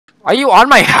Are you on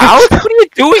my house? What are you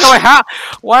doing on my house?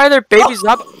 Why are there babies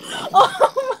up?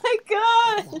 Oh my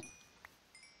god!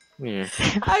 Yeah.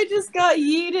 I just got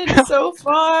yeeted so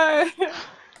far.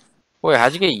 Wait,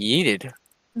 how'd you get yeeted?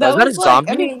 That Was that a was like,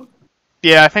 zombie? I mean,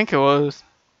 Yeah, I think it was.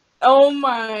 oh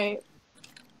my.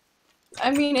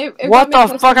 I mean, it got What me the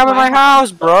closer fuck to happened to my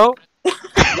house, bro?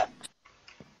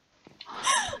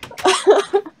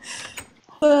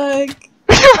 Like,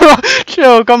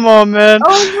 Chill, come on, man.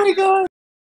 oh my god.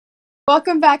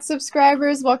 Welcome back,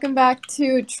 subscribers. Welcome back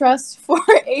to Trust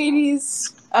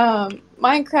 480's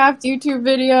Minecraft YouTube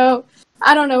video.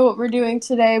 I don't know what we're doing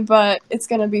today, but it's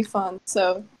gonna be fun.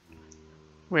 So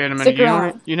Wait a minute, stick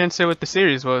around. you didn't say what the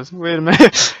series was. Wait a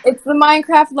minute. It's the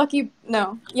Minecraft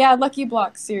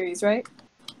Luckyblock series, right?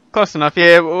 Close enough.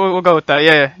 Yeah, we'll go with that.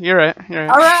 Yeah, you're right. You're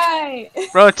right.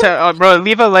 All right. Bro,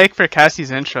 leave a like for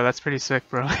Cassie's intro. That's pretty sick,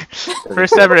 bro.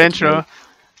 First ever intro.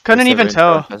 Couldn't even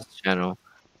tell. Channel.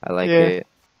 I like Yeah. it.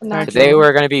 Natural. Today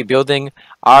we're gonna be building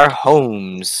our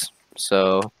homes.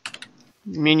 So.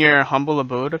 You mean your humble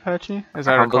abode, Apache? As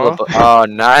I recall. Oh,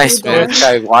 nice, man. Humble. This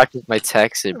guy watches my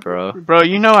texts, bro. Bro,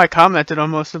 you know I commented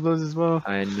on most of those as well.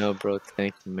 I know, bro.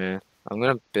 Thank you, man. I'm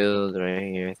gonna build right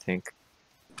here, I think.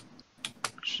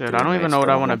 Shit, I don't even know what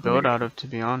I want to build out of, to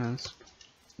be honest.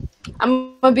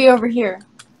 I'm gonna be over here.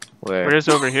 Where's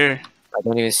over here? I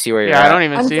don't even see where you're Yeah, at. I don't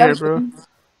even I'm see her, jumping. bro.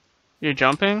 You're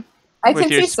jumping? I With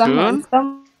can your see someone.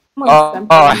 spoon? Oh,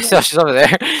 I saw she's over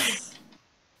there.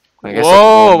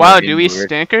 Whoa, wow, do we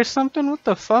stink or something? What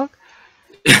the fuck?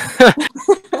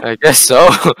 I guess so.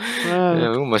 Man.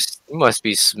 Yeah, we must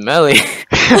be smelly.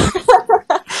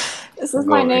 This is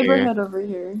my neighborhood over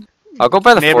here. I'll go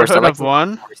by the forest. I Neighborhood like of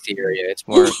one? the forest area. It's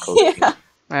more cozy. Yeah.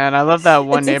 Man, I love that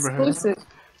one It's neighborhood. exclusive.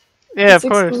 Yeah, It's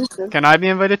of course. exclusive. Can I be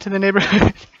invited to the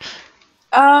neighborhood?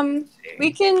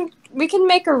 We can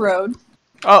make a road.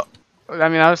 Oh, I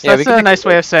mean, that's Yeah, a nice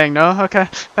way of saying no. Okay,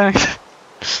 thanks.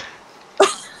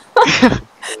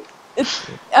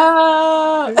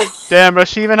 Damn, bro,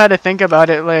 she even had to think about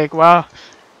it. Like, wow.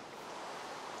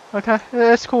 Okay,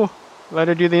 yeah, it's cool. Let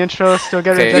her do the intro. Still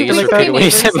get Okay, rejected you like repeat what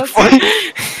you said that. before.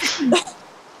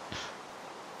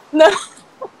 No.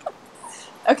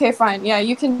 Okay, fine. Yeah,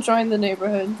 you can join the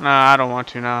neighborhood. Nah, I don't want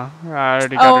to now. I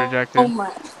already got rejected. Oh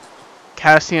my.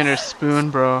 Cassie and her spoon,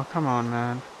 bro. Come on,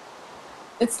 man.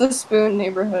 It's the spoon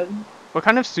neighborhood. What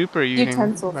kind of soup are you eating,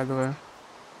 Utensil. by the way?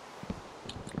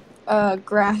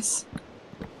 Grass.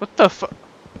 What the fuck?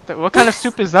 What kind of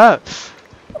soup is that?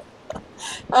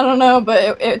 I don't know,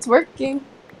 but it's working.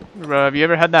 Bro, have you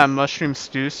ever had that mushroom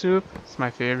stew soup? It's my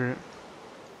favorite.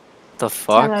 The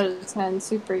fuck? 10 out of 10.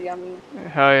 Super yummy.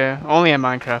 Hell yeah. Only in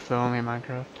Minecraft, though. Only in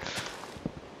Minecraft.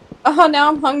 Oh, now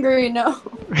I'm hungry. No.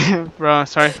 Bro,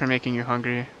 sorry for making you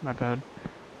hungry. My bad.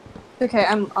 Okay,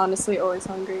 I'm honestly always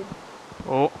hungry.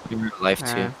 Oh. Your life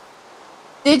too.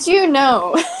 Did you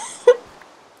know?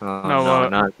 Oh, No, no,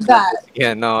 not that.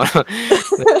 Yeah, no.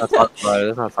 Let's not talk about it.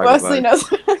 Let's not talk Wesley about knows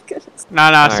what I'm gonna say. Nah,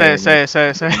 Alright, say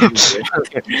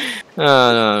it.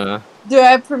 No. Do I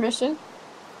have permission?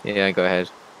 Yeah, go ahead.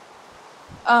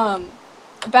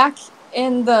 Back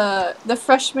in the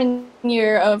freshman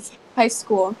year of high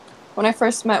school, when I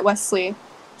first met Wesley,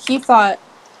 he thought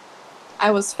I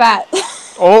was fat.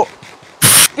 Oh.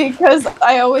 Because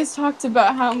I always talked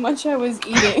about how much I was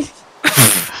eating.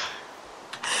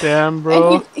 Damn,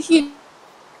 bro. And he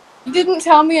didn't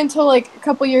tell me until like a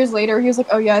couple years later. He was like,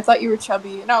 "Oh yeah, I thought you were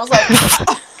chubby," and I was like,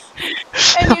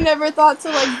 "And you never thought to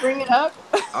like bring it up?"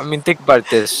 I mean, think about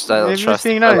this. Trust.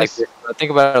 being nice. Like this.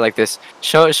 Think about it like this.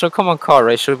 She'll come on call,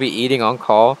 right? She'll be eating on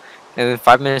call, and then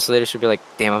 5 minutes later, she'll be like,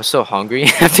 "Damn, I'm so hungry."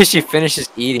 After she finishes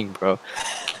eating, bro.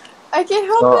 I can't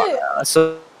help it.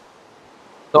 So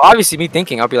obviously, me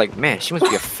thinking, I'll be like, "Man, she must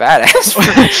be a fat ass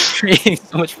for eating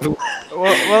so much food."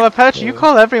 Well, Apache, you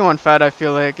call everyone fat. I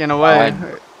feel like, in a way.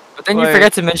 But then you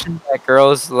forget to mention that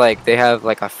girls like they have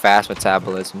like a fast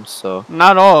metabolism. So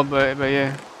not all, but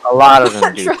yeah. A lot of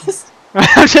them do.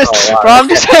 I'm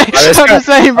just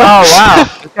saying, bro. Oh wow,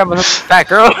 this guy must have fat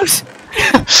girls.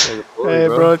 Hey,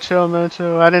 bro, chill, man,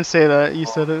 chill. I didn't say that. You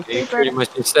said it. You pretty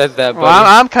much just said that, buddy. Well,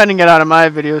 I'm cutting it out of my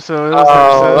video, so.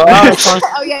 Oh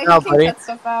yeah, you can cut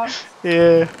stuff out.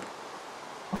 Yeah.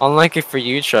 Unlucky for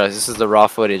you, Trust. This is the raw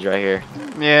footage right here.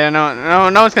 Yeah, no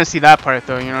one's gonna see that part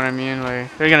though. You know what I mean?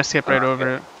 Like they're gonna skip right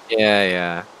over it.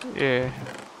 Yeah.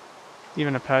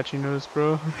 Even Apache knows,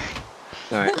 bro.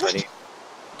 Alright, buddy.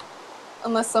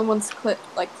 Unless someone's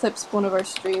clips one of our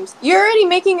streams. You're already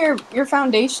making your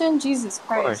foundation? Jesus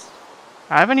Christ.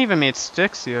 I haven't even made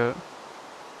sticks yet.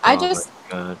 I just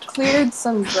cleared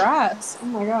some grass. Oh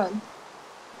my god.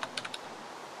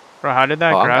 Bro, how did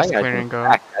that grass clearing go?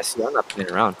 I see. I'm not playing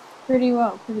around. Pretty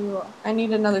well, pretty well. I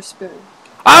need another spoon.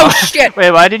 Oh shit! Wait,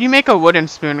 why did you make a wooden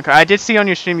spoon? I did see on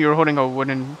your stream you were holding a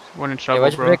wooden Yeah, shovel,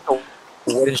 why'd you bro. make a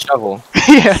wooden shovel?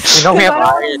 Yeah. You know we Because have I don't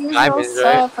want to iron use diamonds, those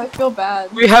right? stuff. I feel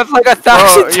bad. We have like 1,000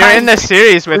 Bro, diamonds. you're in the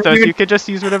series with us. You could just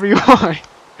use whatever you want.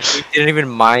 We didn't even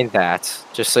mind that,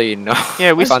 just so you know.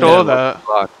 Yeah, we Found it stole in that.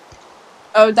 Luckyblock.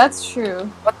 Oh, that's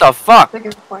true. What the fuck? That's a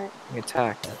good point. We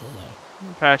attacked.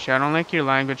 Apache, I don't like your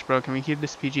language, bro. Can we keep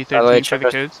this By the way, PG-13 for the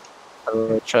kids?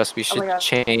 Trust, we Oh my should God.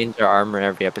 change our armor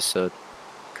every episode.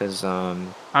 Cause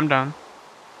I'm done.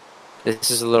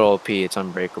 this is a little OP. It's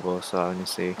unbreakable. So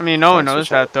honestly. I mean, no one Let's knows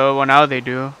switch that though. Well, now they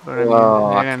do, but I mean, Well,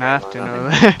 they okay, didn't have well, to no, know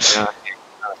they-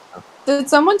 that. Did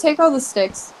someone take all the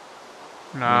sticks?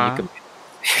 Nah.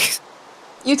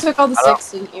 You took all the I don't-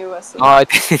 sticks, didn't you, Wesley? Oh, I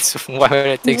think it's why would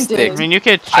I take You I sticks? did. mean, you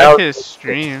could I check don't- his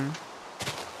stream.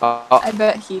 I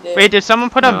bet he did. Wait, did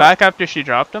someone put him No. back after she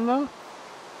dropped him though?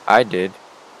 I did.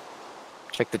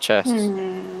 Check the chest.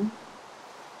 Hmm.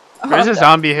 There's Oh, a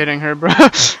zombie hitting her, bro.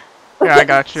 Yeah, I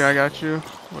got you. I got you.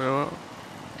 Wait,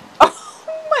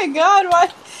 Oh my God!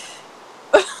 What?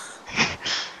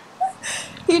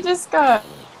 He just got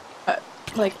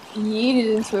like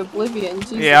yeeted into oblivion.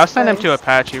 Jesus yeah, I'll send him to Christ.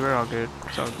 Apache. We're all good.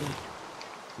 It's all good.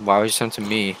 Why would you send to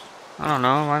me? I don't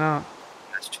know. Why not?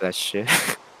 That's that shit.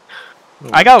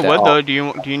 I got What wood the-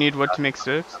 though. Do you need wood to make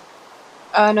sticks?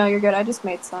 No, you're good. I just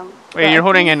made some. Wait, But you're I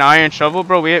holding think- an iron shovel,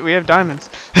 bro. We have diamonds.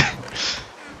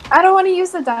 I don't want to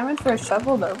use the diamond for a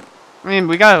shovel though. I mean,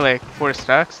 we got like 4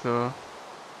 stacks though.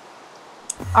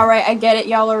 All right, I get it.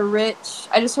 Y'all are rich.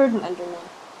 I just heard an Enderman.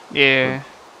 Yeah.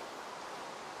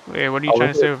 Wait, what are you Oh,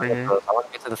 trying to look say at over the- here? I want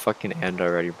to get to the fucking end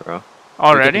already, bro.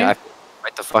 Already? Right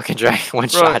the fucking dragon one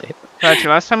shot it. Apache,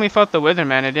 last time we fought the Wither,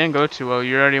 man, it didn't go too well.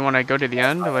 You already want to go to the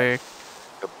end? Like,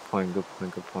 Good point. Good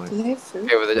point. Good point. Do they have food?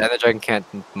 Okay, well, the ender dragon can't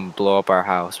blow up our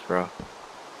house, bro.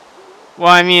 well,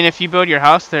 I mean, if you build your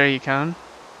house there, you can.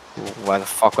 Why the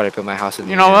fuck would I build my house in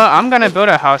the You know end? what? I'm gonna build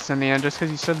a house in the end just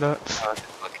because you said that.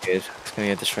 Fuck it. It's gonna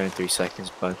get destroyed in 3 seconds,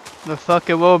 but The fuck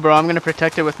it will, bro. I'm gonna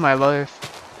protect it with my life.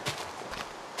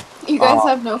 You guys Oh.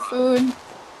 have no food.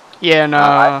 Yeah,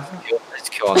 no. let's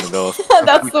kill on the bill.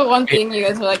 That's the one thing you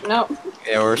guys were like, no.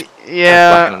 Yeah, we're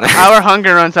Yeah, fucking on that. our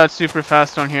hunger runs out super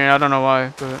fast on here. I don't know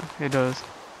why, but it does.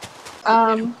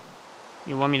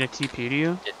 You want me to TP to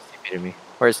you? just TP to me.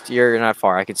 Where's you're not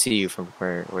far. I can see you from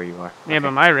where you are. Yeah, but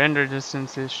my render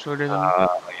distance is shorter than.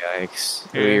 Yikes.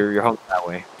 Yeah. You're home that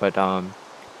way. But all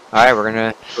right, we're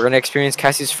gonna experience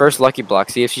Cassie's first lucky block.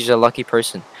 See if she's a lucky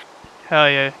person. Hell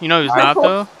yeah. You know who's not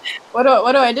though? What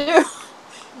do I do?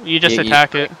 You just You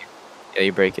attack it. Yeah,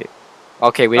 you break it.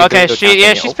 Okay, we didn't Okay, go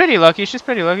down to she's pretty lucky. She's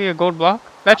pretty lucky. A gold block.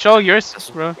 That's all yours,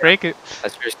 bro. Break it.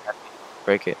 That's yours, Cassie.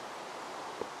 Break it.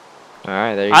 All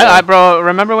right, there you go. Bro,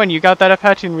 remember when you got that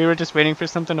Apache and we were just waiting for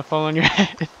something to fall on your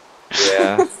head?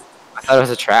 Yeah, I thought it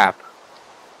was a trap.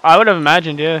 I would have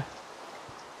imagined, yeah.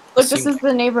 Look, this is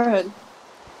the neighborhood.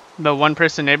 The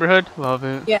 1-person neighborhood? Love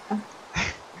it. Yeah.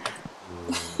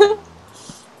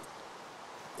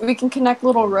 We can connect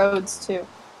little roads too.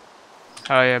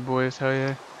 Hell yeah, boys. Hell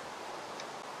yeah.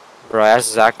 Bro, I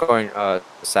asked Zach going,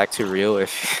 Zach to real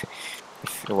if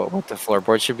what the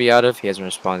floorboard should be out of. He hasn't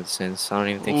responded since. I don't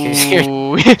even think he's here.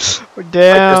 Ooh, Are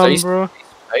damn, you- bro.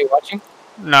 Are you watching?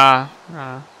 Nah.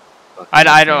 I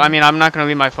don't. I mean, I'm not gonna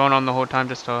leave my phone on the whole time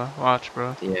just to watch,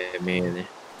 bro. Yeah, me either.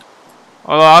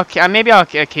 Although maybe I'll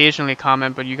occasionally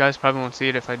comment, but you guys probably won't see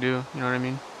it if I do. You know what I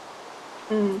mean?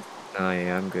 Mm. Oh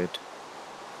yeah, I'm good.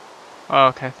 Oh,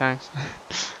 okay. Thanks.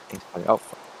 Thanks, buddy. Oh,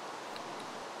 fuck.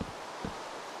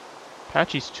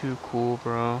 Apache's too cool,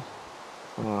 bro.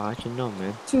 Oh, how'd you know,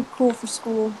 man? Too cool for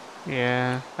school.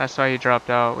 Yeah, that's why he dropped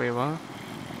out. Wait, what?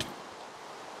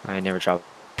 I never dropped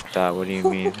that. What do you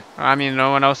mean? I mean,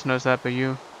 no one else knows that but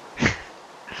you.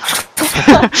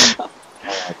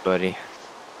 Alright, buddy.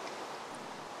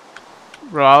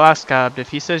 Bro, I'll ask Gab. If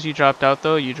he says you dropped out,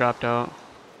 though, you dropped out.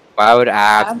 Why would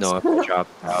Ab know if I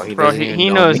dropped out? Bro, doesn't even he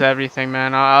know knows me. everything,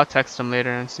 man. I'll text him later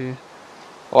and see.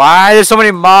 Why there's so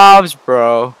many mobs,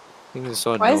 bro? I think this is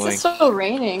so Why is annoying. it so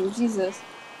raining? Jesus.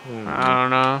 I don't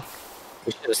know.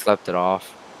 We should have slept it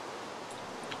off.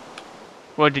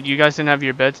 What, you guys didn't have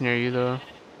your beds near you, though?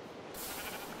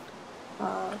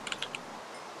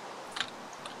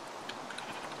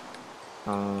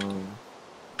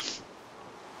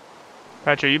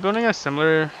 Patrick, are you building a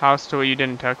similar house to what you did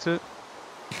in Texas?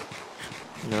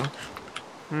 No?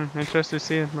 Interested to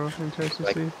see, bro. Interested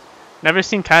Like- to see. Never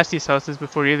seen Cassie's houses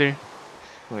before either.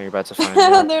 Well, you're about to find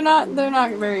out. they're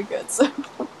not very good. So.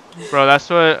 Bro, that's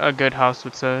what a good house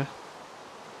would say.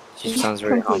 She sounds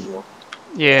very humble.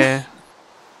 Yeah.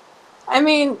 I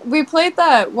mean, we played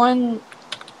that one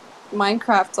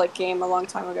Minecraft like game a long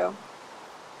time ago.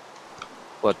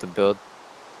 What, the build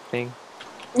thing?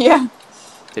 Yeah.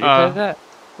 Did you play that?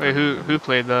 Wait, who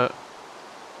played that?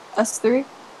 Us three.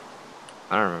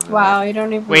 I don't remember Wow, you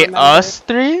don't even Wait, remember. us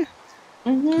three?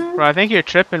 Mhm. Bro, I think you're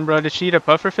tripping, bro. Did she eat a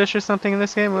pufferfish or something in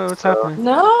this game? What's happening?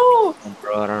 No.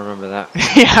 Bro, I don't remember that.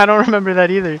 Yeah, I don't remember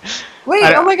that either. Wait.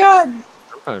 Oh my God.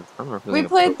 I remember We feeling a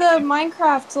played the poke.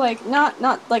 Minecraft like not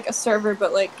like a server,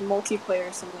 but like multiplayer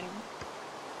or something.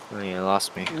 Oh yeah,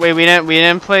 lost me. Wait, we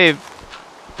didn't play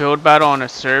build battle on a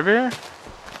server?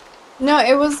 No,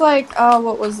 it was like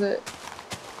what was it?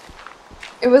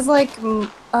 It was like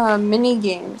mini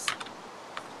games.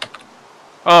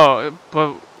 Oh,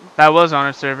 but that was on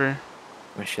a server.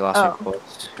 When she lost my Oh.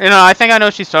 quotes. You know, I think I know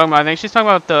what she's talking about. I think she's talking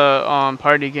about the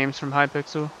party games from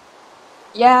Hypixel.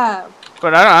 Yeah.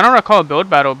 But I don't recall build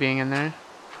battle being in there.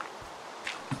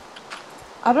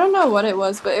 I don't know what it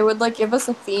was, but it would like give us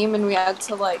a theme, and we had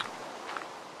to like.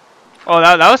 Oh,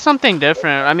 that was something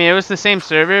different. I mean, it was the same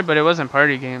server, but it wasn't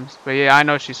party games. But yeah, I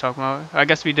know what she's talking about. I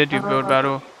guess we did do build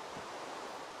battle.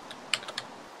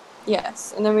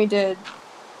 Yes, and then we did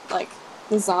like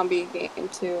the zombie game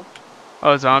too.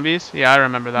 Oh, zombies? Yeah, I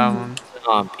remember that one.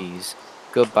 Zombies.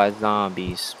 Goodbye,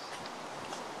 zombies.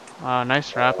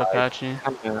 Nice rap, Apache.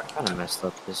 I kind of messed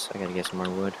up this. I gotta get some more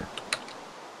wood.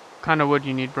 Kind of wood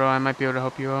you need, bro. I might be able to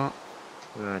help you out.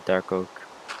 Dark oak.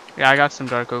 Yeah, I got some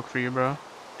dark oak for you, bro.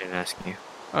 Didn't ask you.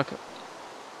 Okay.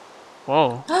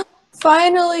 Whoa.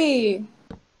 Finally!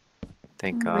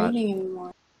 Thank It's not God. raining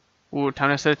anymore. Ooh, time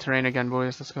to set terrain again,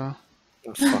 boys. Let's go.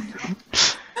 Fuck.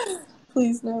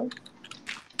 Please no.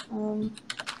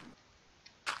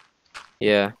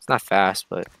 Yeah, it's not fast,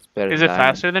 but it's better Is than it diamond.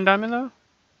 faster than diamond though?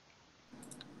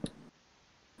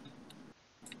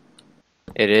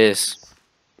 It is.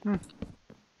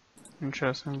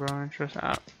 Interesting, bro. Interesting.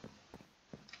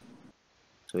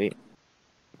 Sweet.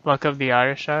 Luck of the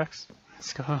Irish Axe.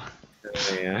 Let's go.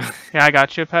 Yeah. Yeah, I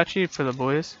got you, Apache, for the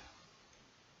boys.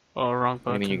 Oh, wrong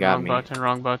What do you button. mean you got Wrong me? button.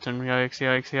 Wrong button. Yikes!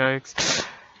 Yikes! Yikes!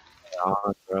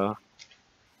 Oh, bro.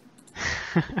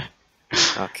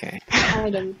 Okay.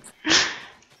 Item.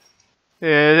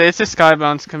 Yeah, it's a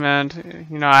skybounce command.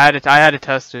 You know, I had to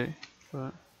test it.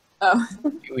 But... Oh.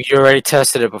 You already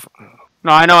tested it before.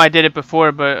 No, I know I did it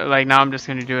before, but like now I'm just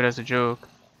gonna do it as a joke.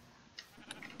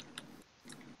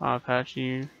 Oh,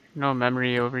 Apache, no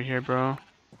memory over here, bro.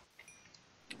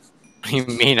 What do you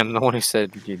mean? I'm the one who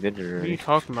said you did it What are you already.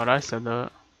 talking about? I said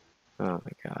that. Oh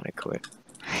my God, I quit.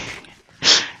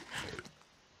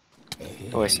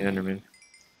 Oh, I see Enderman.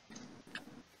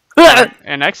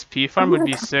 An XP farm would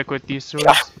be sick with these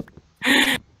swords.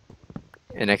 An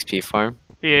XP farm.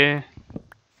 Yeah.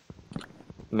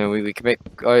 I mean, we could make.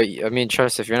 I mean,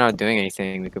 trust. If you're not doing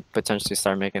anything, we could potentially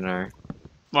start making our.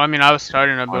 Well, I mean, I was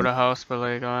starting to build a house, but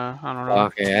like, I don't know.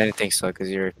 Okay, I didn't think so because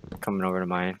you're coming over to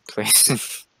my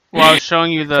place. Well, I was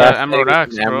showing you the emerald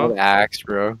axe, bro. Emerald axe,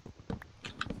 bro.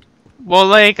 Well,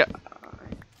 like,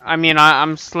 I mean,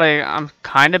 I'm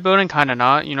kind of building, kind of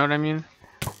not. You know what I mean?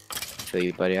 I feel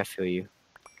you, buddy. I feel you.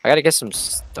 I gotta get some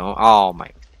stone. Oh my.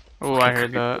 Oh, I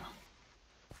heard that.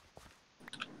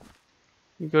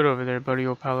 You good over there, buddy,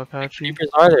 old pal Apache. Creepers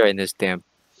are there in this damn.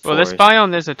 Well, this forest?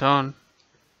 biome there's a ton.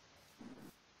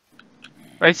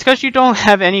 Right, it's because you don't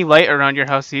have any light around your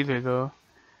house either, though.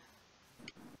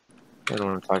 I don't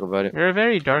want to talk about it. You're a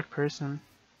very dark person.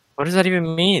 What does that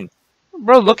even mean?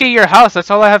 Bro, look at your house. That's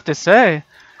all I have to say.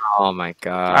 Oh my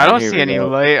God. I don't Here see we any go.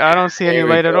 light. I don't see any Here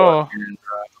we light at go all. again,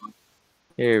 bro.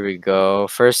 Here we go.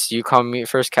 First you call me.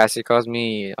 First Cassie calls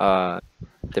me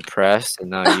depressed, and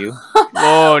now you.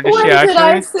 Whoa, did When she did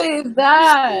I actually? say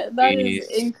that? That is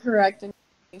Jeez. incorrect.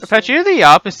 Apache, you're the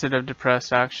opposite of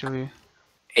depressed, actually.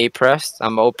 Oppressed?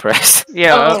 I'm oppressed.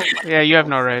 Yeah, Oh. yeah, you have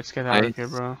no rights. Get out of Nice. here,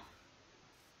 bro.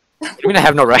 What do you mean I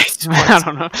have no rights? I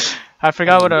don't know. I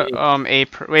forgot what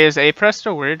wait, is oppressed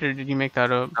a word, or did you make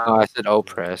that up? No, I said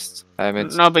oppressed. I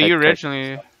meant. No, but you type-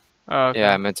 originally. Oh, okay.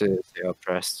 Yeah, I meant to say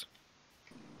oppressed.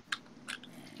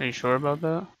 Are you sure about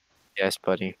that? Yes,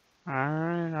 buddy.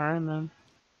 Alright, man.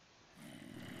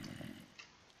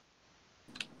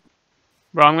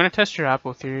 Bro, I'm gonna test your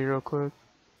apple theory real quick.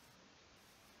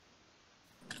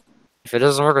 If it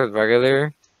doesn't work with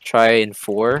regular, try in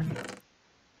 4.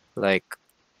 Like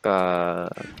a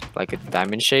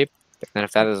diamond shape. And then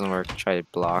if that doesn't work, try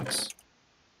blocks.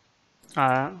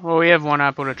 Alright, well, we have one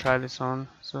apple to try this on,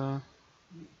 so.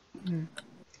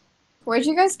 Where'd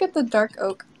you guys get the dark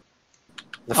oak?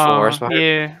 The forest. Behind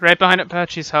Yeah, right behind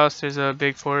Apache's house, there's a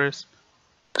big forest.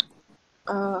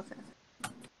 Oh, okay.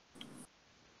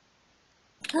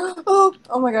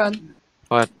 Oh my God.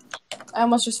 What? I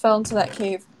almost just fell into that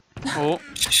cave. Oh.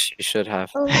 You should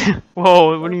have. Oh,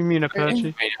 Whoa, what do you mean, Apache?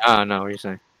 Wait, I don't know what you're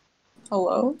saying.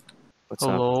 hello? What's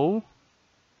up? Hello?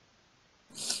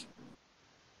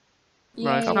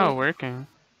 Bro, it's Yay. not working.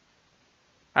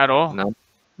 At all. No.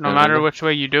 No No, matter no. which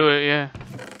way you do it, yeah.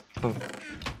 Oh.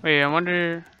 Wait, I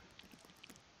wonder...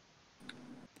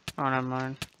 Oh, never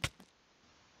mind.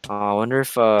 I wonder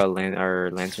if our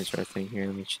lanterns are a thing here.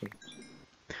 Let me check.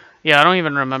 Yeah, I don't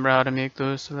even remember how to make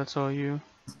those, so that's all you.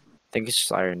 I think it's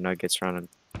just iron nuggets around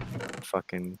a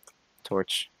fucking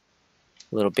torch.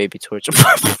 Little baby torch.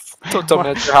 Don't tell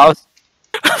me that's your house.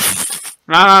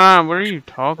 Nah, what are you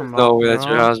talking about, No way that's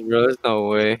your bro? house, bro. There's no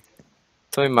way.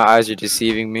 Tell me my eyes are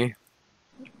deceiving me.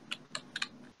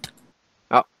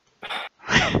 Oh.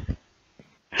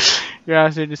 Your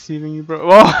eyes are deceiving you, bro.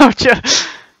 Whoa,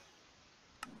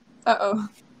 Uh-oh.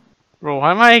 bro,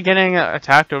 why am I getting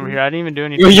attacked over here? I didn't even do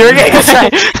anything. You're getting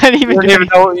attacked! I didn't even do anything. You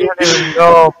don't even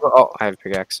know. Bro. Oh, I have a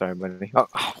pickaxe. Sorry, buddy.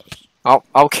 Oh,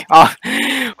 okay. Oh,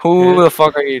 who Yeah. the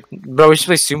fuck are you? Bro, we should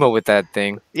play sumo with that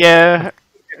thing. Yeah.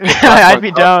 I'd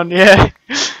be down, yeah.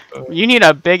 You need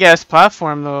a big ass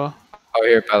platform though. Oh,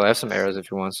 here, pal. I have some arrows if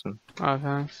you want some. Oh,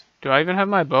 thanks. Do I even have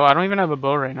my bow? I don't even have a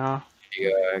bow right now. Yeah,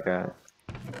 I got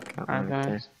Alright, one right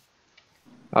there.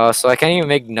 thanks. So I can't even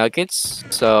make nuggets,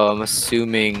 so I'm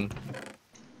assuming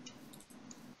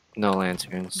no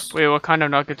lanterns. Wait, what kind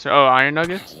of nuggets? Oh, iron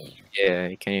nuggets? Yeah,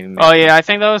 you can't even make Oh yeah, I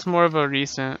think that was more of a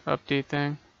recent update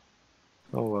thing.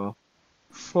 Oh well.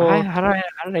 Fuck. How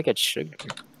did I get sugar?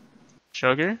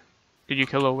 Sugar? Did you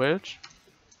kill a witch?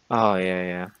 Oh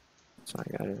yeah. So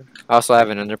I got it. I also have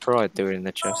an underpearl. I threw it in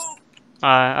the chest.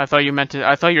 I thought you meant to.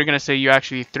 I thought you were gonna say you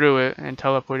actually threw it and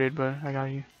teleported, but I got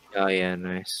you. Oh yeah,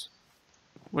 nice.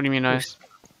 What do you mean nice?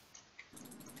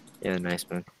 Yeah, nice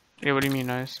man. Yeah, what do you mean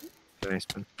nice? Nice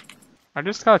man. I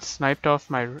just got sniped off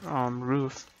my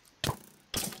roof.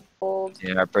 Old.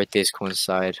 Yeah, our birthdays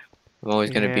coincide. I'm always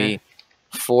gonna Yeah. be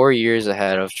 4 years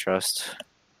ahead of Trust.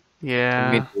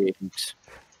 Yeah.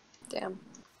 Damn.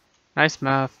 Nice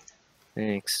math,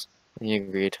 Thanks. You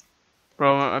agreed.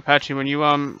 bro. Apache, when you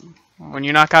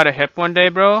knock out a hip one day,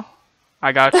 bro,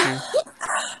 I got you.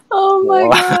 Oh my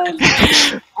Wow.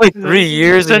 god. Like 3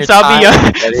 years. Since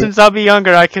I'll be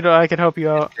younger, I could help you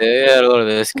out. Yeah, look at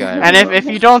this guy. And bro. if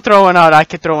you don't throw one out, I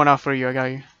could throw one out for you. I got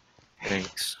you.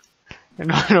 Thanks.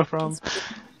 No problem.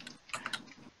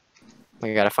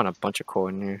 I gotta find a bunch of coal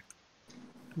in here.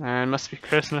 Man, it must be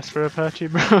Christmas for Apache,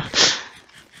 bro.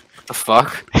 What the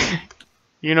fuck?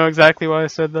 You know exactly why I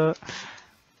said that.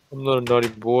 I'm not a naughty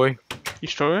boy. You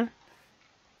sure?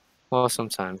 Well,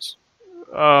 sometimes.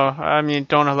 Oh, I mean,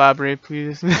 don't elaborate,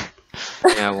 please.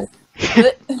 Yeah, well.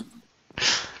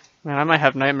 Man, I might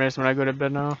have nightmares when I go to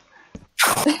bed now.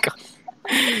 Oh, God.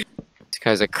 This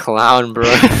guy's a clown, bro.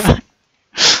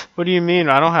 What do you mean?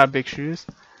 I don't have big shoes.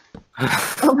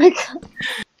 Oh my god.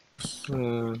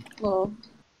 Well,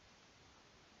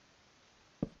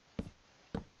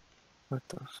 What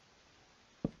the?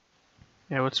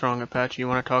 Yeah, what's wrong, Apache? You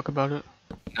want to talk about it?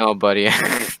 No, buddy.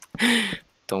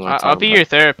 Don't want to I'll be your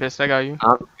therapist. I got you.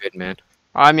 I'm good, man.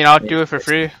 I mean, I'll do it for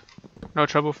free. No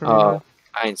trouble for me. Oh, Man.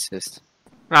 I insist.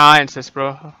 Nah, I insist,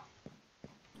 bro.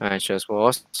 Alright, just well,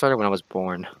 I started when I was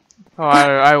born. Oh,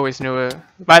 I always knew it.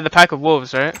 By the pack of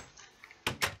wolves, right?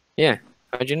 Yeah.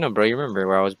 How'd you know, bro? You remember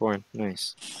where I was born?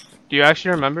 Nice. Do you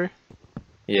actually remember?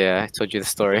 Yeah, I told you the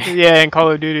story. Yeah, in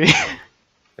Call of Duty.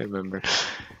 I remember.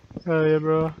 Oh yeah,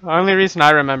 bro. The only reason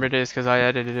I remembered it is because I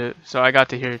edited it, so I got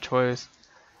to hear it twice.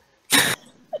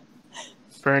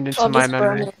 Burned into I'll my just burn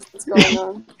memory. it. What's going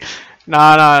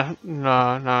on?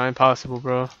 No, impossible,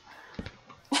 bro.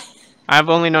 I've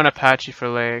only known Apache for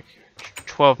like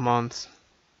 12 months.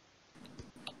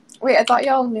 Wait, I thought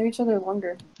y'all knew each other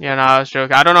longer. Yeah, no, I was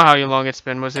joking. I don't know how long it's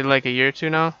been. Was it like a year or two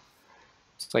now?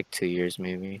 It's like 2 years,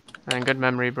 maybe. And good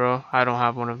memory, bro. I don't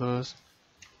have one of those.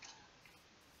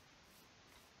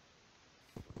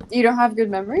 You don't have good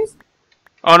memories?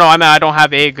 Oh no, I mean I don't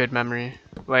have a good memory.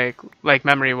 Like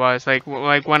memory wise, like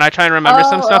when I try and remember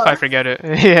some stuff, I forget it.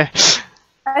 Yeah.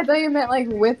 I thought you meant like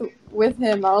with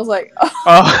him. I was like, oh,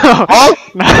 Oh,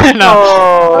 no.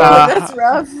 oh, that's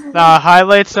rough. Nah,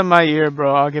 highlights of my year,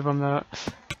 bro. I'll give him that.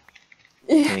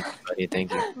 Yeah. Thank you, buddy.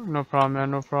 Thank you. No problem,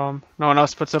 man. No problem. No one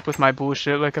else puts up with my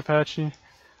bullshit like Apache.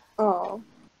 Oh.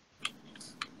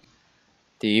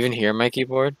 Do you even hear my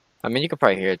keyboard? I mean, you could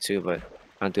probably hear it too, but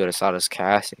I don't do it as loud as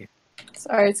Cassie.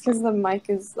 Sorry, it's because the mic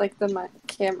is like the mic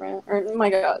camera. Or, oh my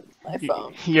god, my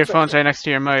phone. Your phone's right next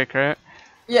to your mic, right?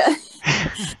 Yeah.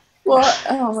 Well,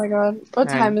 oh my god. What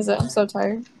And- time is it? I'm so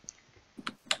tired.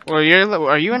 Well,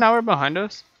 are you an hour behind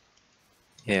us?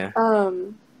 Yeah.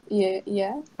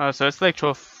 Yeah. Oh, so it's like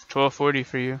 12:40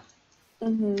 for you.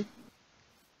 Mhm.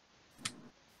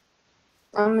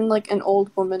 I'm like an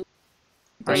old woman.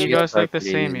 Are you She guys got like the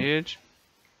pretty same easy. age?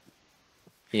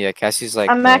 Yeah, Cassie's like.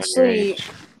 I'm around your actually age.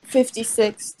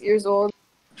 56 years old.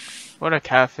 What a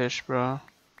catfish, bro.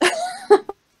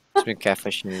 She's been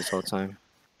catfishing me this whole time.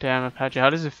 Damn, Apache, how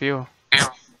does it feel?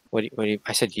 What do you?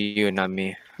 I said you and not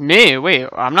me. Me? Wait,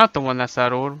 I'm not the one that's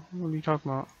that old. What are you talking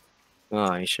about? Oh,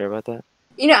 are you sure about that?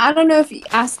 You know, I don't know if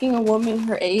asking a woman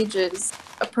her age is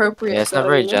appropriate. Yeah, it's not though,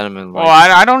 very you know? gentlemanlike. Well,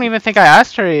 I don't even think I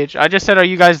asked her age. I just said, are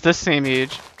you guys the same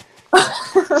age?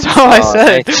 That's all I Oh,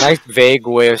 said. nice vague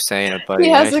way of saying it, buddy. He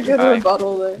has Nice a good try.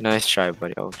 rebuttal there. Nice try,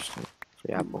 buddy. Oh, shit.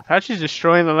 Free apple. Apache's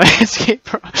destroying the landscape,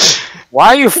 bro. Why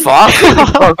are you following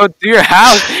me, bro? Go to your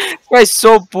house. This guy's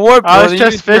so bored, bro. I was You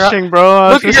just need your- fishing, bro.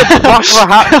 Look at your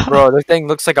bunker house, bro. This thing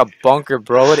looks like a bunker,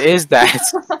 bro. What is that?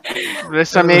 There's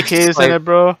some It looks AKs in like- it,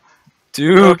 bro.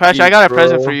 Dude, Bro, Apache, I got a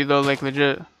present for you, though, like,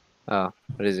 legit. Oh,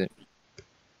 what is it?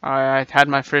 I had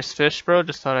my first fish, bro.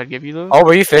 Just thought I'd give you those. Oh,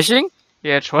 were you fishing?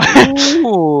 Yeah, it's what.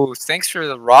 Ooh, thanks for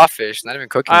the raw fish. Not even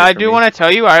cooking. I do want to tell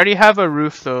you, I already have a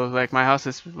roof, though. Like, my house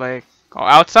is, like,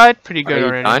 outside, pretty good Are you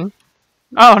already. done?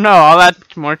 Oh, no, I'll add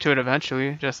more to it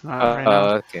eventually. Just not right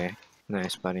now. Okay.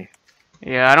 Nice, buddy.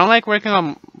 Yeah, I don't like working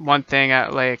on one thing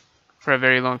at, like, for a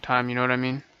very long time, you know what I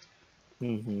mean?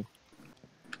 Mm-hmm.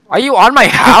 Are you on my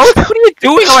house? What are you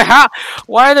doing on my house?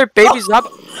 Why are there babies up?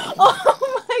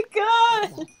 Oh my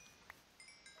god!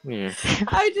 Yeah.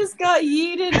 I just got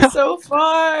yeeted so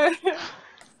far.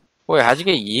 Wait, how'd you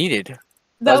get yeeted?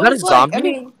 That Was that a was like, zombie? I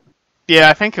mean, Yeah,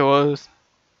 I think it was.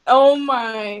 oh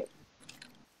my.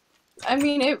 I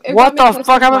mean, it What got me the close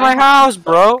fuck to happened to my house,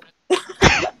 bro?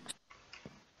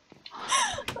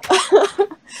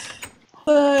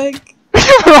 Like,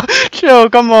 Chill,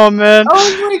 come on, man.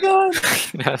 oh my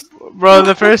god. Bro,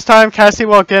 the first time Cassie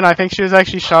walked in, I think she was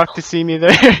actually shocked to see me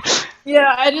there.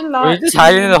 Yeah, I did not. Were you just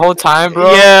hiding the whole time,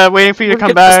 bro? Yeah, waiting for you to Look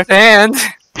come at back. the sand.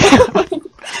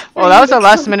 Well, that was a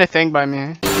last minute thing by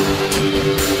me.